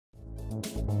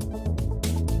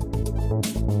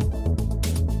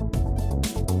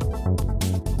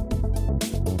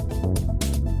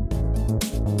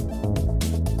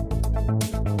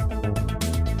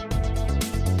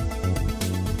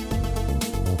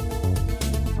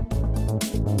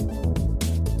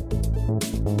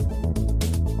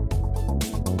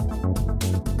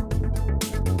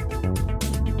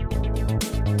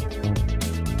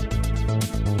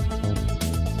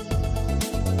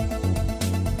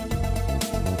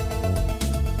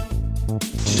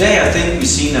Today I think we've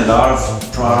seen a lot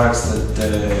of products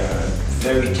that are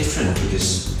very different, because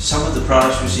some of the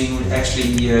products we've seen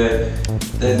actually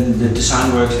the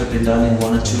design works have been done in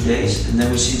 1 or 2 days, and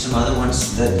then we've seen some other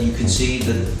ones that you can see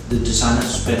that the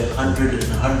designers spent hundreds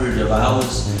and hundreds of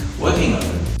hours working on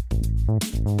them.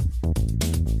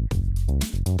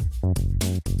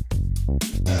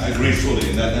 I agree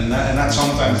fully, and that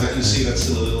sometimes you see that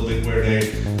still a little bit where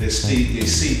they see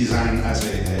design as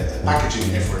a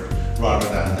packaging effort rather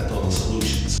than a total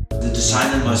solution. The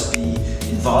designer must be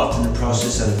involved in the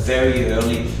process at a very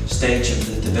early stage of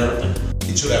the development.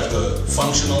 It should have the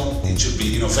functional, it should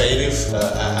be innovative.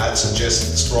 I'd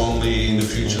suggest strongly in the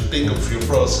future, think of your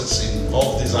process,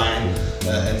 involve design,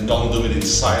 and don't do it in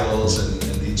silos, and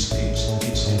each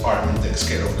department takes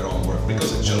care of their own work,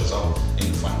 because it shows up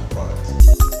in the final product.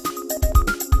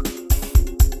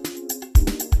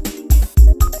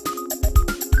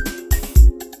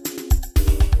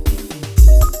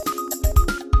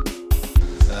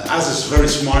 ASUS very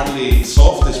smartly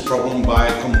solved this problem by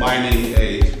combining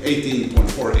a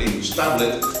 18.4-inch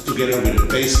tablet together with a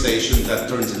base station that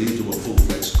turns it into a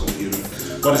full-fledged computer.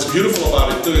 What is beautiful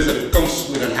about it too is that it comes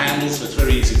with a handle, so it's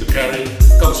very easy to carry.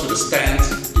 It comes with a stand.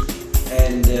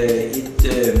 And it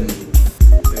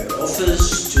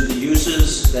offers to the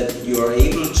users that you are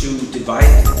able to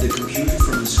divide the computer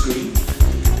from the screen.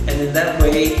 And in that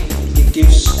way, it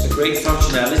gives a great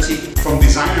functionality. From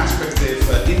design aspect, they've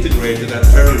integrated that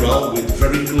very well with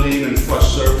very clean and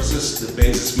flush surfaces. The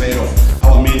base is made of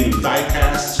aluminium die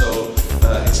cast, so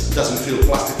it doesn't feel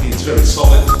plasticky, it's very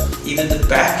solid. Even the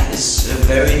back is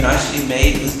very nicely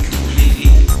made with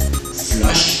completely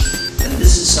flush. And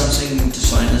this is something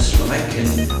designers like,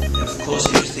 and of course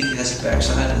everything has a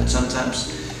backside, and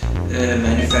sometimes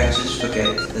manufacturers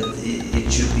forget that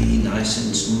it should be nice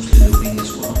and smoothly looking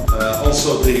as well.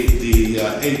 Also the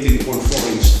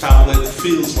 18.4-inch tablet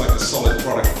feels like a solid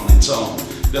product on its own.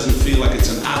 It doesn't feel like it's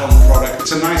an add-on product.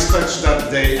 It's a nice touch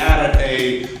that they added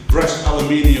a brushed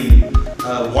aluminium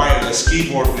wireless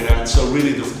keyboard with that, so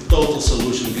really the total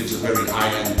solution gives a very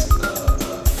high-end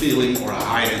feeling or a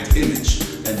high-end image,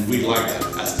 and we like that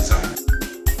as designers.